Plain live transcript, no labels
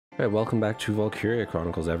Alright, welcome back to Valkyria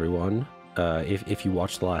Chronicles, everyone. If you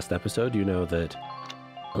watched the last episode, you know that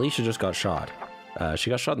Alicia just got shot.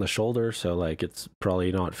 She got shot in the shoulder, so, like, it's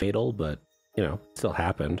probably not fatal, but, you know, it still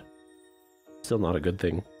happened. Still not a good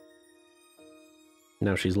thing.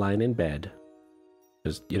 Now she's lying in bed.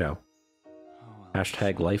 Just, you know,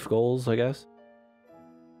 hashtag life goals, I guess.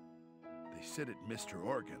 They said it missed her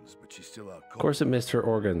organs, but she's still out cold. Of course it missed her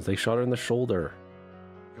organs. They shot her in the shoulder.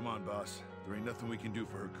 Come on, boss. There ain't nothing we can do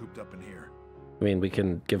for her cooped up in here. I mean, we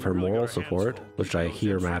can give her moral support, which I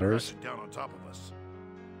hear matters. Down on top of us.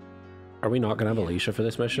 Are we not gonna have Alicia for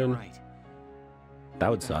this mission? Right. That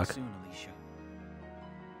would suck. Soon, Alicia.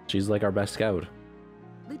 She's like our best scout.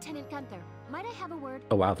 Lieutenant Gunther, might I have a word?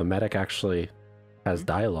 Oh wow, the medic actually has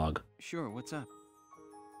dialogue. Sure, what's up?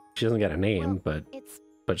 She doesn't get a name, Well,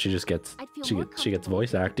 but she just gets I'd feel she more gets comfortable voice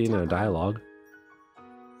if you could acting and a tell her. dialogue.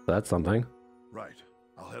 So that's something. Right.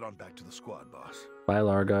 I'll head on back to the squad, boss. Bye,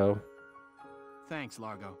 Largo. Thanks,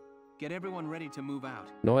 Largo. Get everyone ready to move out.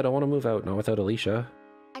 No, I don't want to move out. Not without Alicia.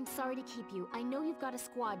 I'm sorry to keep you. I know you've got a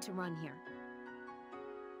squad to run here.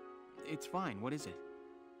 It's fine, what is it?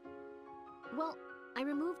 Well, I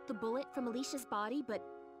removed the bullet from Alicia's body, but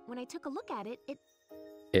when I took a look at it,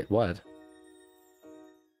 It what?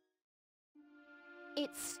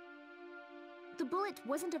 it's... The bullet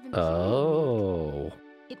wasn't of Imperial make. Oh.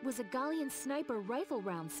 It was a Gallian sniper rifle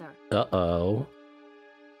round, sir. Uh-oh.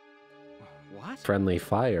 What? Friendly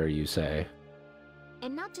fire, you say?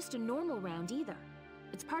 And not just a normal round either.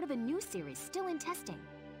 It's part of a new series, still in testing.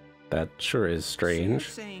 That sure is So you're strange.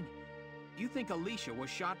 saying you think Alicia was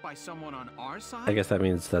shot by someone on our side? I guess that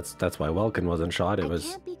means that's why Welkin wasn't shot. It I was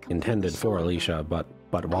can't be completely intended for sure, Alicia, but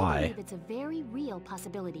I why? believe it's a very real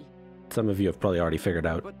possibility. Some of you have probably already figured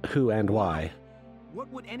out But who and why. What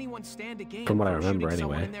would anyone stand to gain From what I from remember, shooting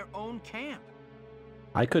someone anyway. in their own camp?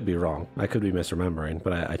 I could be wrong. I could be misremembering,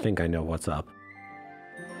 but I think I know what's up.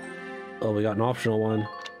 Oh, we got an optional one.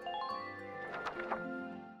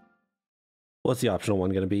 What's the optional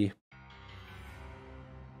one gonna be?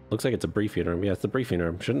 Looks like it's a briefing room. Yeah, it's the briefing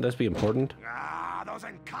room. Shouldn't this be important? Ah, those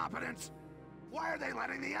incompetents! Why are they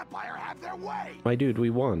letting the Empire have their way? My dude, we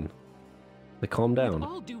won. Like, calm With down.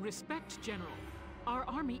 all due respect, General, our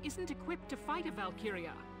army isn't equipped to fight a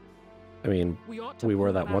Valkyria. I mean, We ought to we were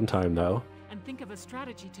pull that back one time, though. and think of a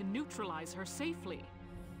strategy to neutralize her safely.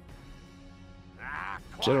 Ah,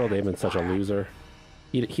 General quiet, Damon's such a quiet. loser.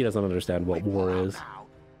 He doesn't understand what We war pull out is. now.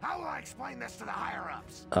 How will I explain this to the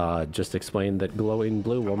higher-ups? Just explain that glowing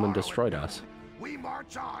blue woman Tomorrow destroyed at us. noon, we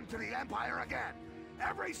march on to the Empire again.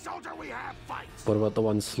 Every soldier we have fights. What about the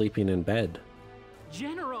one sleeping in bed?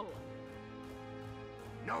 General!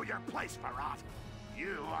 Know your place, Farad.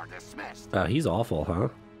 You are dismissed. He's awful, huh?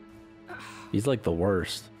 He's like the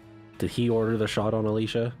worst. Did he order the shot on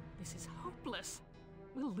Alicia? This is hopeless.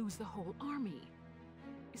 We'll lose the whole army.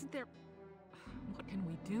 Isn't there... What can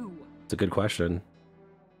we do? It's a good question.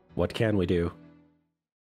 What can we do?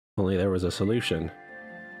 Only there was a solution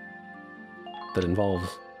that involves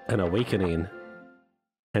an awakening.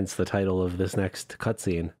 Hence the title of this next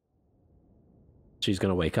cutscene. She's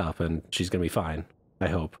gonna wake up and she's gonna be fine. I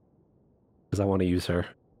hope. Because I want to use her.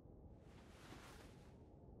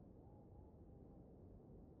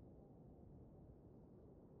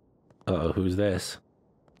 Uh-oh, who's this?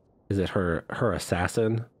 Is it her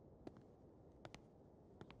assassin?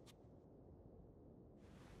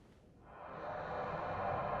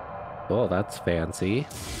 Oh, that's fancy.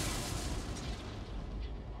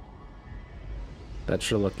 That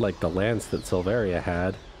sure looked like the lance that Silveria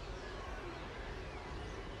had.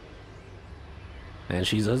 And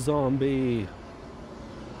she's a zombie.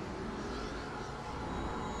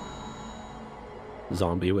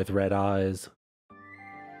 Zombie with red eyes.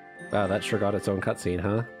 Wow, that sure got its own cutscene,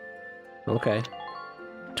 huh? Okay.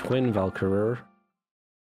 Twin Valkyrie.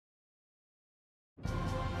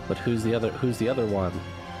 But who's the other one?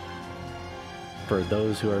 For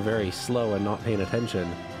those who are very slow and not paying attention,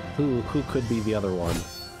 who could be the other one?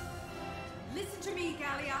 Listen to me,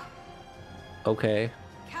 Gallia. Okay.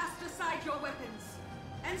 Cast aside your weapons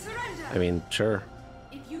and surrender. I mean, sure.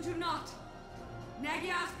 If you do not,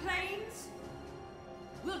 Nagyar's plains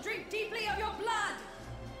will drink deeply of your blood.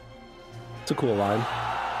 It's a cool line.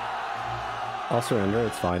 I'll surrender,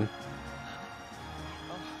 it's fine.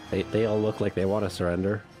 They all look like they want to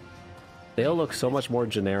surrender. They all look so much more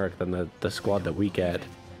generic than the squad that we get.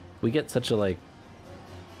 We get such a, like,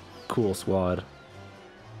 cool squad.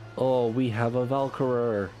 Oh, we have a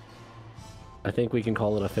Valkyrie. I think we can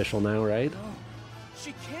call it official now, right? No,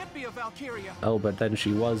 she can't be a Valkyria. Oh, but then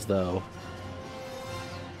she was, though.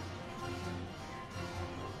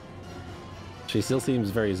 She still seems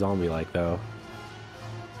very zombie-like, though.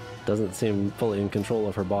 Doesn't seem fully in control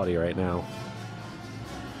of her body right now.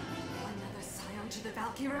 Another scion to the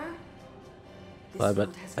Valkyria? Well,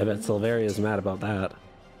 I bet Silveria's mad about that.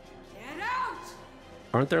 Get out!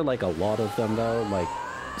 Aren't there like a lot of them though? Like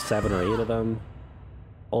 7 or 8 of them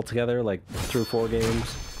altogether, like through 4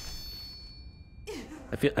 games?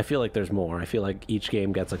 I feel like there's more. I feel like each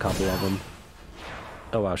game gets a couple of them.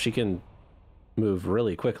 Oh wow, she can move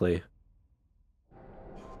really quickly.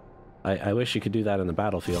 I wish you could do that in the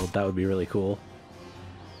battlefield. That would be really cool.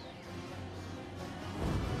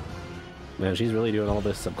 Man, she's really doing all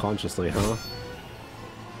this subconsciously, huh?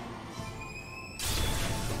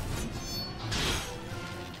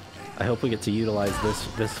 I hope we get to utilize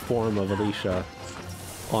this form of Alicia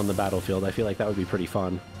on the battlefield. I feel like that would be pretty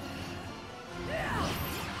fun.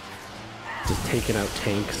 Just taking out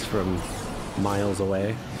tanks from miles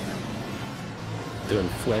away. Doing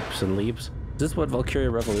flips and leaps. Is this what Valkyria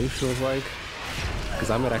Revolution was like?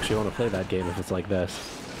 Because I might actually want to play that game if it's like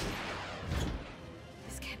this.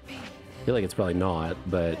 This can't be. I feel like it's probably not,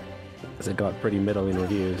 but it got pretty middling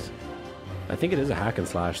reviews. I think it is a hack and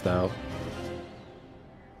slash though.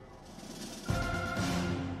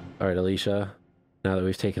 Alright, Alicia. Now that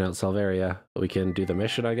we've taken out Salveria, we can do the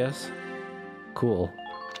mission, I guess? Cool.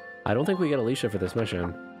 I don't think we get Alicia for this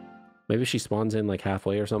mission. Maybe she spawns in like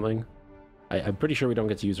halfway or something. I'm pretty sure we don't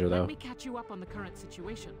get to use her though. Let me catch you up on the current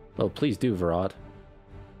situation. Oh, please do, Virat.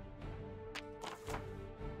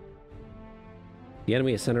 The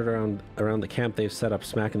enemy is centered around the camp they've set up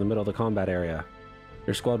smack in the middle of the combat area.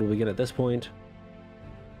 Your squad will begin at this point.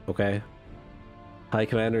 Okay. High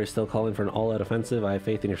Commander is still calling for an all-out offensive. I have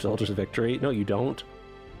faith in your soldiers' victory. No, you don't.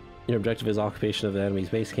 Your objective is occupation of the enemy's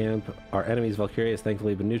base camp. Our enemy's Valkyria has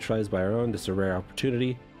thankfully been neutralized by our own. This is a rare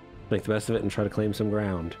opportunity. Make the best of it and try to claim some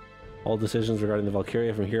ground. All decisions regarding the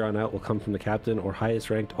Valkyria from here on out will come from the captain or highest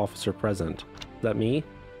ranked officer present. Is that me?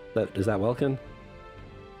 Is that Welkin?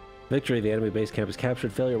 Victory, the enemy base camp is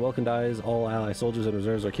captured. Failure, Welkin dies. All ally soldiers and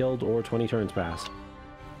reserves are killed, or 20 turns pass.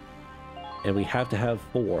 And we have to have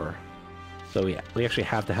 4. So we actually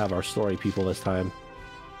have to have our story people this time.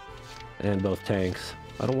 And both tanks.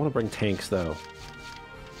 I don't want to bring tanks though.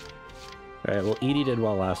 Alright, well Edie did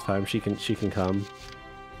well last time. She can come.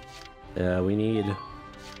 We need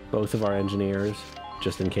both of our engineers,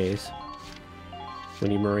 just in case. We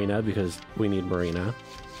need Marina, because we need Marina.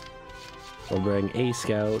 We'll bring a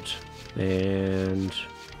scout, and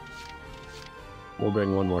we'll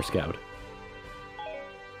bring 1 more scout.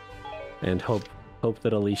 And hope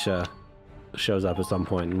that Alicia shows up at some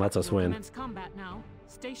point and lets us win. Commence combat now.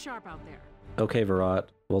 Stay sharp out there. Okay, Virat,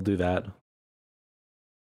 we'll do that.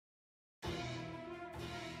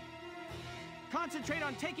 Concentrate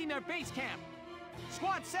on taking their base camp.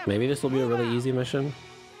 Squad 7. Maybe this will be a move really out. easy mission.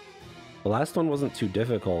 The last one wasn't too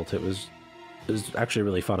difficult. It was actually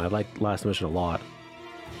really fun. I liked last mission a lot.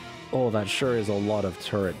 Oh, that sure is a lot of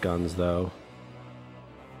turret guns, though.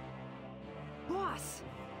 Boss,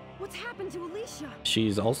 what's happened to Alicia?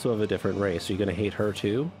 She's also of a different race. Are you gonna hate her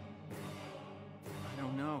too? I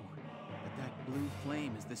don't know. But that blue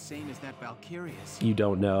flame is the same as that Valkyria's. You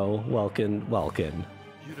don't know. Welkin.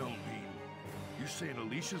 You don't mean... You saying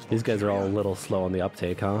Alicia's These guys are all a Valkyria? little slow on the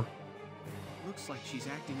uptake, huh? Looks like she's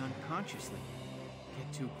acting unconsciously.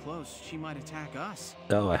 Get too close, she might attack us.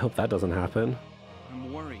 Oh, I hope that doesn't happen.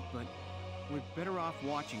 I'm worried, but we're better off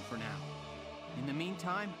watching for now. In the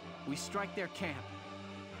meantime, we strike their camp.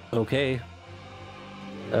 Okay.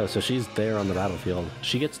 Oh, so she's there on the battlefield.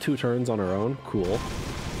 She gets 2 turns on her own. Cool.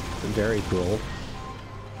 Very cool.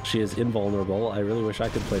 She is invulnerable. I really wish I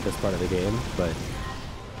could play this part of the game, but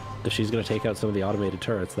if she's going to take out some of the automated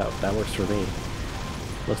turrets, that works for me.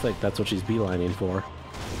 Looks like that's what she's beelining for.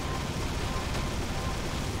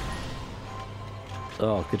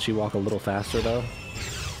 Oh, could she walk a little faster, though?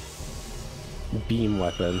 Beam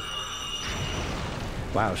weapon.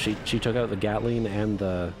 Wow, she took out the Gatling and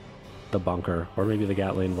the bunker. Or maybe the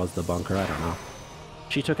Gatling was the bunker, I don't know.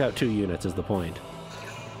 She took out 2 units is the point.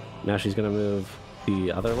 Now she's going to move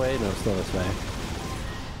the other way? No, still this way.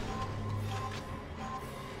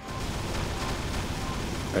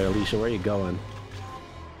 Alright, Alicia, where are you going?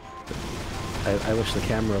 I wish the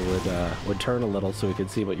camera would turn a little so we could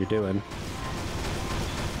see what you're doing.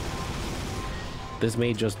 This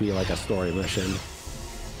may just be like a story mission,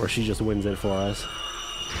 where she just wins it for us.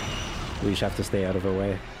 We just have to stay out of her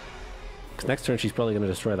way. Because next turn she's probably going to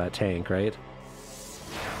destroy that tank, right?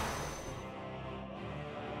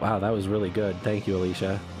 Wow, that was really good. Thank you,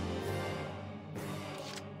 Alicia.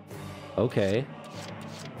 Okay.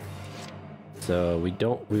 So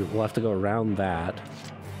we'll have to go around that.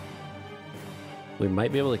 We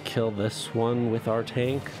might be able to kill this one with our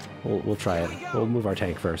tank. We'll try it. We'll move our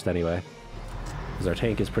tank first anyway, because our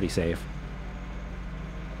tank is pretty safe.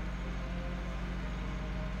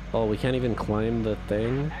 Oh, we can't even climb the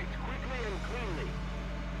thing? Act quickly and cleanly.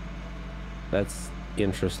 That's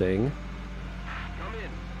interesting. Come in.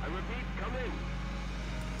 I repeat, come in.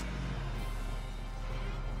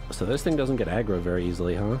 So this thing doesn't get aggro very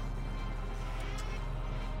easily, huh?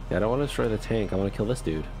 Yeah, I don't want to destroy the tank. I want to kill this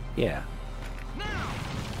dude. Yeah.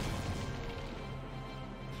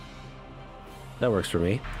 That works for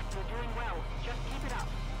me. You're doing well. Just keep it up.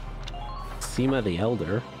 Seema the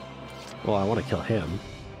Elder. Well, I want to kill him.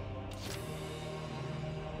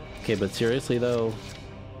 Okay, but seriously though,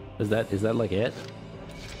 is that like it?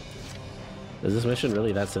 Is this mission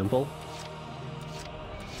really that simple?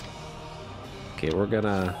 Okay, we're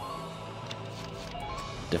gonna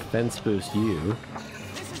defense boost you.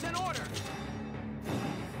 This is an order.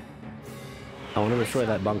 I want to destroy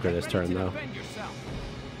that bunker this turn though. Defend yourself.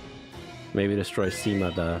 Maybe destroy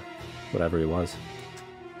Seema the whatever he was.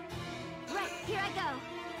 Right, here I go.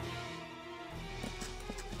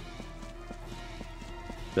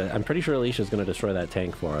 But I'm pretty sure Alicia's gonna destroy that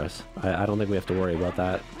tank for us. I don't think we have to worry about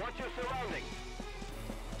that. Watch your surroundings.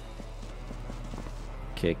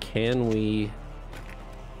 Okay, can we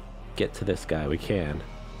get to this guy? We can.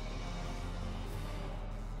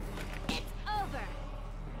 It's over.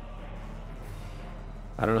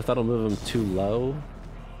 I don't know if that'll move him too low,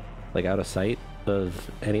 like out of sight of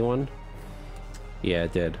anyone. Yeah,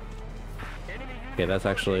 it did. Okay,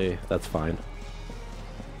 that's fine.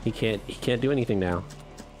 He can't do anything now.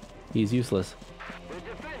 He's useless. The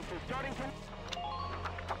defense is starting to...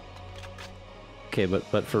 Okay,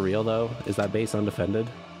 but for real though, is that base undefended?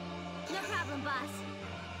 No problem, boss.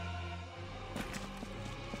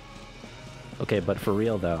 Okay, but for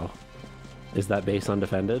real though, is that base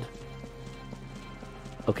undefended?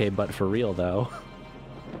 Okay, but for real though.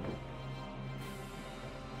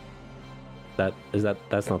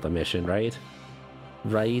 That's not the mission, right?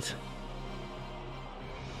 Right?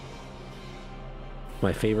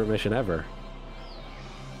 My favorite mission ever.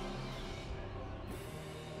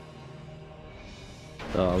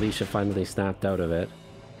 Oh, Alicia finally snapped out of it.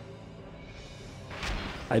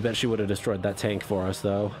 I bet she would have destroyed that tank for us,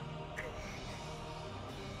 though.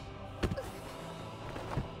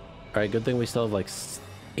 Alright, good thing we still have like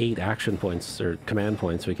 8 action points, or command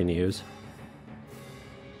points we can use.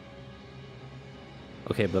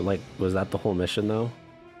 Okay, but like, was that the whole mission, though?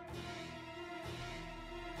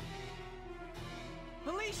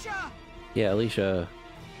 Alicia! Yeah, Alicia...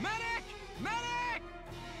 Medic! Medic!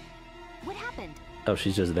 What happened? Oh,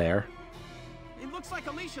 she's just there? It looks like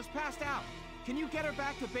Alicia's passed out. Can you get her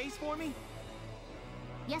back to base for me?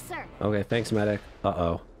 Yes, sir. Okay, thanks, medic.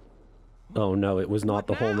 Uh-oh. Oh no, it was not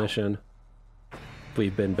the whole now? mission.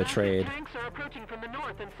 We've been betrayed. Tanks are approaching from the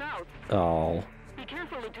north and south. Oh, Be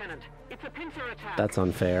careful, Lieutenant. It's a pincer attack. that's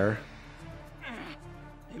unfair.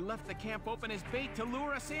 They left the camp open as bait to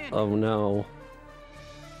lure us in. Oh no.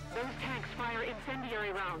 Those tanks fire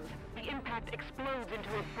incendiary rounds. The impact explodes into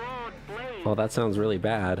a broad blaze. Oh, that sounds really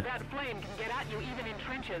bad. That flame can get at you even in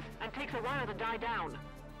trenches and takes a while to die down.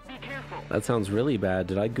 Be careful. That sounds really bad.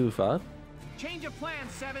 Did I goof up? Change of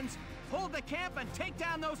plans, Sevens. Hold the camp and take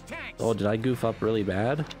down those tanks. Oh, did I goof up really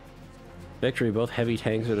bad? Victory, both heavy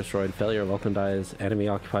tanks are destroyed. Failure, Vulcan dies. Enemy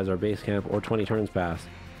occupies our base camp or 20 turns pass.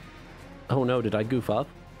 Oh no, did I goof up?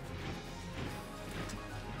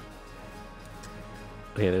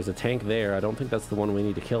 Okay, there's a tank there. I don't think that's the one we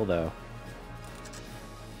need to kill, though.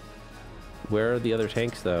 Where are the other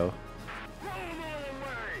tanks, though?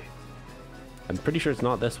 I'm pretty sure it's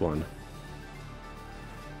not this one.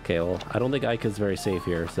 Okay, well, I don't think Ika's very safe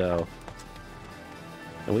here, so...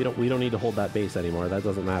 And we don't need to hold that base anymore. That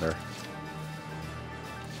doesn't matter.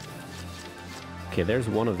 Okay, there's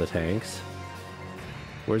one of the tanks.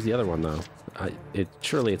 Where's the other one, though?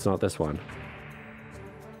 Surely it's not this one.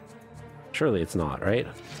 Surely it's not, right?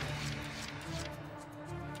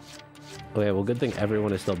 Okay, well, good thing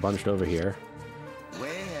everyone is still bunched over here. Way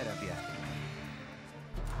ahead of you.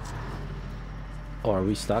 Oh, are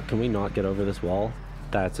we stuck? Can we not get over this wall?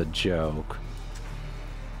 That's a joke.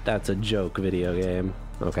 That's a joke, video game.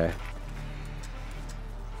 Okay.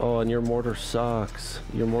 Oh, and your mortar sucks.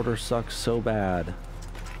 Your mortar sucks so bad.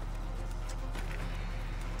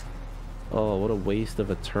 Oh, what a waste of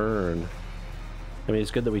a turn. I mean,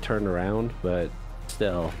 it's good that we turned around, but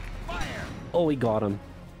still. Fire! Oh, we got him.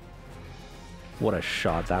 What a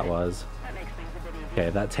shot that was. That makes things a bit easier. Okay,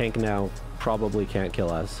 that tank now probably can't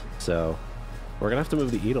kill us, so we're gonna have to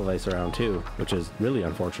move the Edelweiss around too, which is really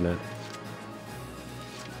unfortunate.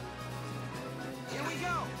 Here we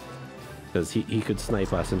go! Because he could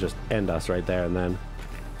snipe us and just end us right there and then.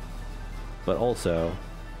 But also,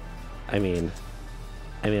 I mean,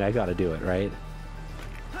 I gotta do it, right?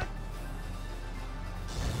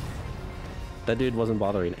 That dude wasn't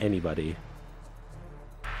bothering anybody.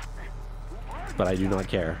 But I do not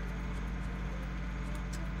care.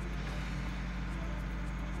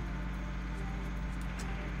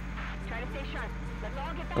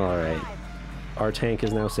 Alright. Our tank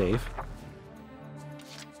is now safe.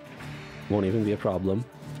 Won't even be a problem.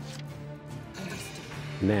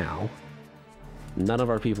 Now, none of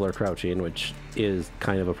our people are crouching, which is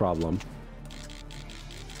kind of a problem.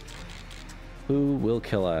 Who will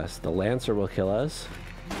kill us? The Lancer will kill us,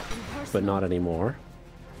 but not anymore.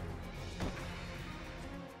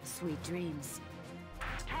 Sweet dreams.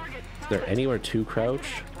 Is there anywhere to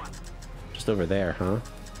crouch? Just over there, huh?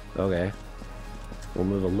 Okay. We'll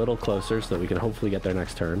move a little closer so that we can hopefully get there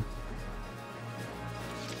next turn.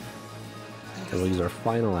 And we'll use our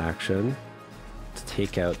final action to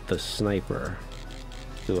take out the sniper,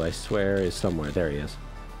 who I swear is somewhere. There he is.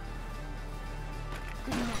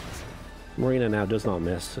 Marina now does not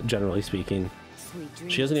miss, generally speaking.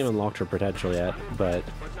 She hasn't even locked her potential yet, but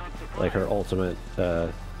like her ultimate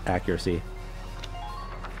accuracy.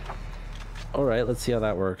 Alright, let's see how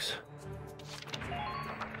that works.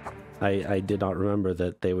 I did not remember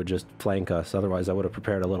that they would just flank us, otherwise I would have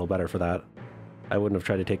prepared a little better for that. I wouldn't have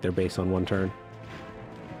tried to take their base on one turn.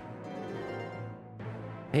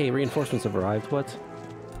 Hey, reinforcements have arrived. What?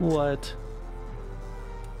 What?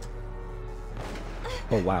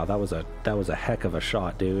 Oh wow, that was a heck of a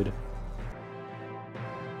shot, dude.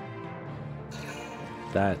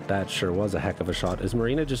 That sure was a heck of a shot. Is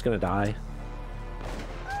Marina just gonna die?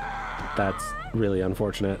 That's really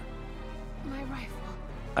unfortunate. My rifle.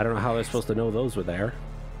 I don't know how I was supposed to know those were there.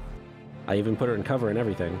 I even put her in cover and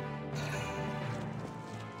everything.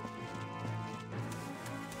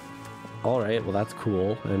 Alright, well that's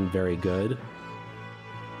cool and very good.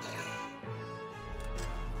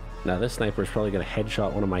 Now this sniper is probably going to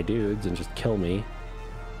headshot one of my dudes and just kill me.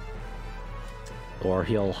 Or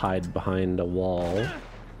he'll hide behind a wall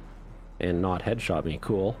and not headshot me.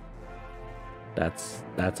 Cool. That's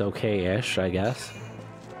okay-ish, I guess.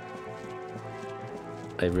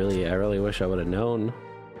 I really wish I would have known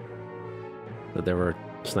that there were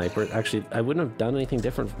snipers. Actually, I wouldn't have done anything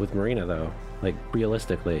different with Marina though. Like,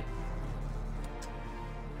 realistically.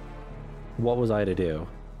 What was I to do?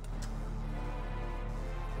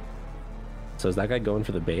 So is that guy going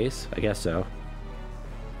for the base? I guess so.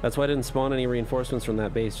 That's why I didn't spawn any reinforcements from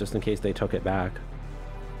that base, just in case they took it back.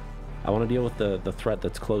 I want to deal with the threat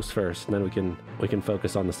that's close first, and then we can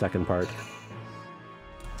focus on the second part.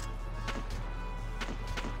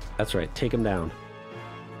 That's right, take him down.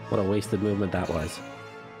 What a wasted movement that was.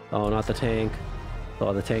 Oh, not the tank.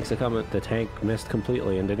 Oh, the tank's coming. The tank missed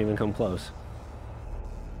completely and didn't even come close.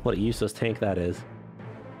 What a useless tank that is.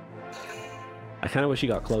 I kind of wish he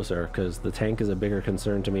got closer, because the tank is a bigger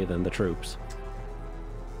concern to me than the troops.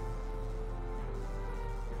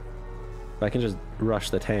 If I can just rush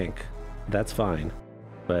the tank, that's fine.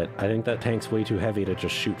 But I think that tank's way too heavy to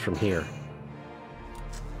just shoot from here.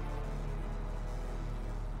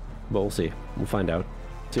 But we'll see. We'll find out.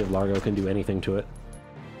 See if Largo can do anything to it.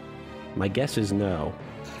 My guess is no.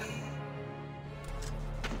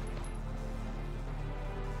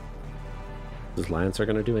 Is Lancer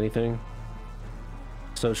gonna do anything?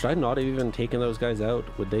 So should I not have even taken those guys out?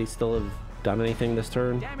 Would they still have done anything this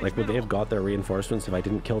turn? Like, would they have got their reinforcements if I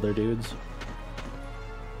didn't kill their dudes?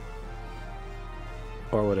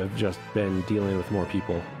 Or would have just been dealing with more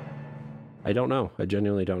people? I don't know. I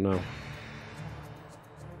genuinely don't know.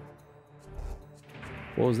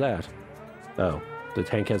 What was that? Oh, the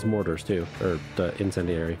tank has mortars too. Or the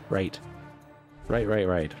incendiary. Right.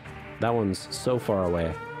 Right. That one's so far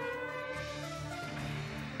away.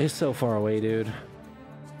 It's so far away, dude.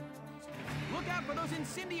 Look out for those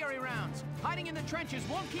incendiary rounds. Hiding in the trenches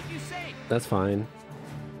won't keep you safe. That's fine.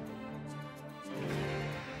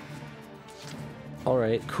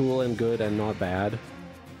 Alright, cool and good and not bad.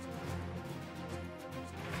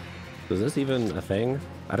 Is this even a thing?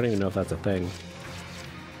 I don't even know if that's a thing.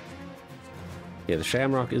 Yeah, the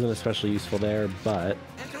Shamrock isn't especially useful there, but...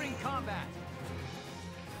 Entering combat.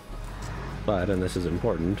 But, and this is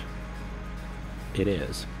important, it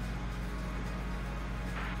is.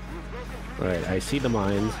 Alright, I see the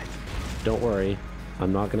mines. Don't worry.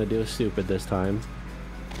 I'm not going to do a stupid this time.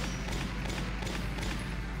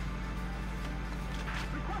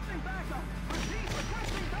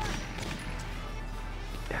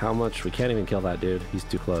 How much? We can't even kill that dude. He's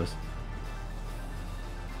too close.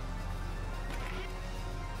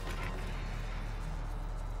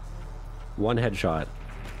 One headshot.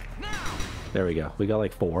 There we go. We got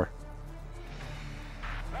like 4.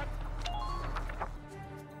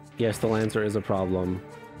 Yes, the Lancer is a problem.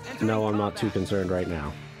 No, I'm not too concerned right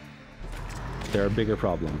now. There are bigger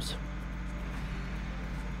problems.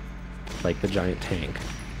 Like the giant tank.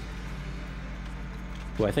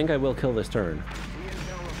 Who I think I will kill this turn.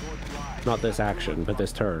 Not this action, but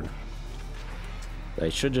this turn. I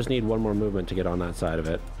should just need one more movement to get on that side of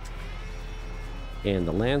it. And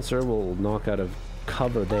the Lancer will knock out of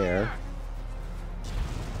cover there.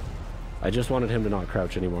 I just wanted him to not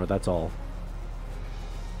crouch anymore, that's all.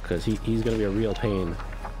 Because he's going to be a real pain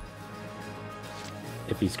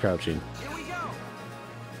if he's crouching. Here we go.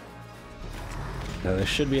 Now this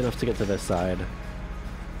should be enough to get to this side.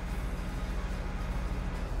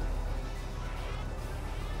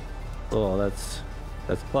 Oh, that's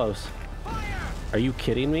close. Are you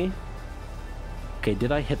kidding me? Okay,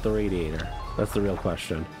 did I hit the radiator? That's the real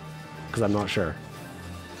question. Because I'm not sure.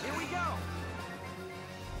 Here we go.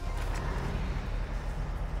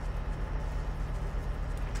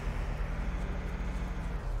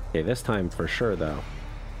 Okay, this time for sure though.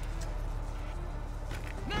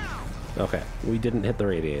 Now. Okay, we didn't hit the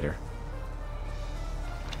radiator.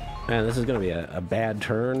 Man, this is going to be a bad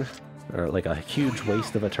turn. Or like a huge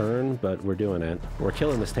waste of a turn, but we're doing it. We're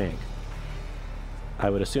killing this tank. I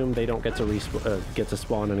would assume they don't get to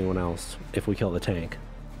spawn anyone else if we kill the tank.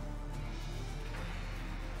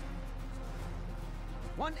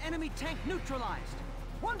 One enemy tank neutralized.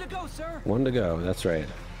 One to go, sir. One to go, that's right.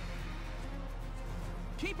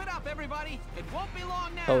 Keep it up, everybody. It won't be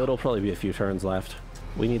long now. Oh, it'll probably be a few turns left.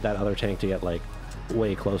 We need that other tank to get like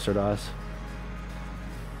way closer to us.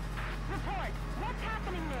 Report. What's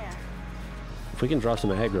happening there? If we can draw some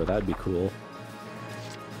aggro, that'd be cool.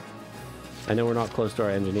 I know we're not close to our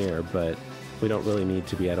engineer, but we don't really need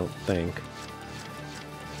to be, I don't think.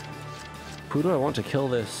 Who do I want to kill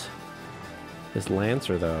this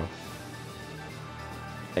Lancer, though?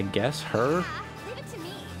 I guess her? Leave it to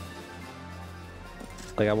me.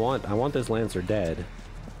 Like, I want this Lancer dead.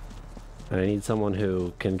 And I need someone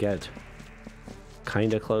who can get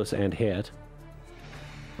kinda close and hit.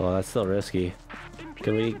 Oh, that's still risky.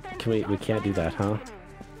 We can't do that, huh?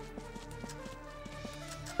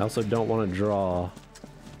 I also don't want to draw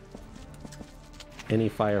any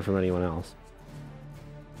fire from anyone else.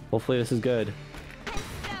 Hopefully this is good.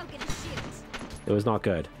 It was not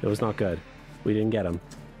good. It was not good. We didn't get him.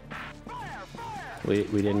 We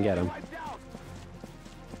didn't get him.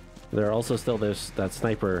 There are also still that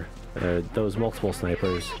sniper, those multiple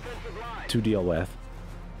snipers to deal with,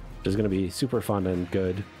 which is going to be super fun and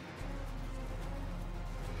good.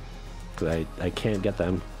 Because I can't get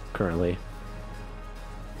them currently.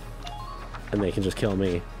 And they can just kill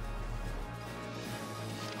me.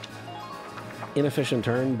 Inefficient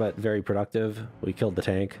turn, but very productive. We killed the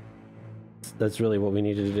tank. That's really what we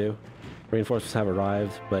needed to do. Reinforcements have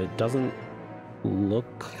arrived, but it doesn't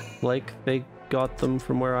look like they got them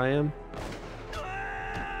from where I am.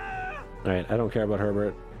 Alright, I don't care about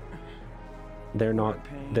Herbert. They're not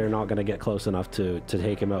gonna get close enough to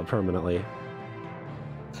take him out permanently.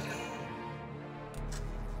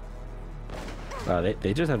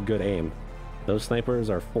 They just have good aim. Those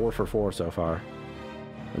snipers are 4 for 4 so far.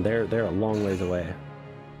 And they're a long ways away.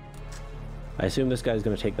 I assume this guy's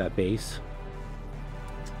gonna take that base,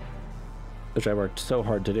 which I worked so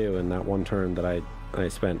hard to do in that one turn that I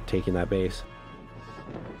spent taking that base.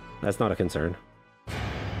 That's not a concern.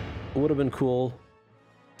 It would have been cool.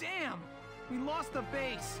 Damn! We lost the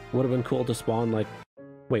base. Would have been cool to spawn like...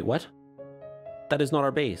 Wait, what? That is not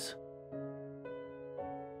our base.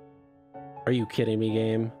 Are you kidding me,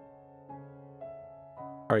 game?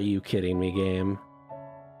 Are you kidding me, game?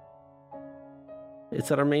 It's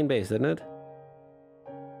at our main base, isn't it?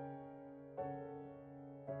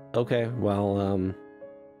 Okay, well, I'm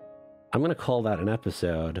gonna call that an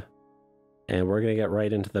episode, and we're gonna get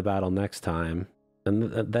right into the battle next time,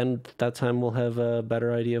 and then that time we'll have a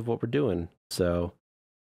better idea of what we're doing. So,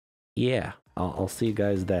 yeah, I'll see you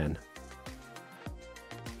guys then.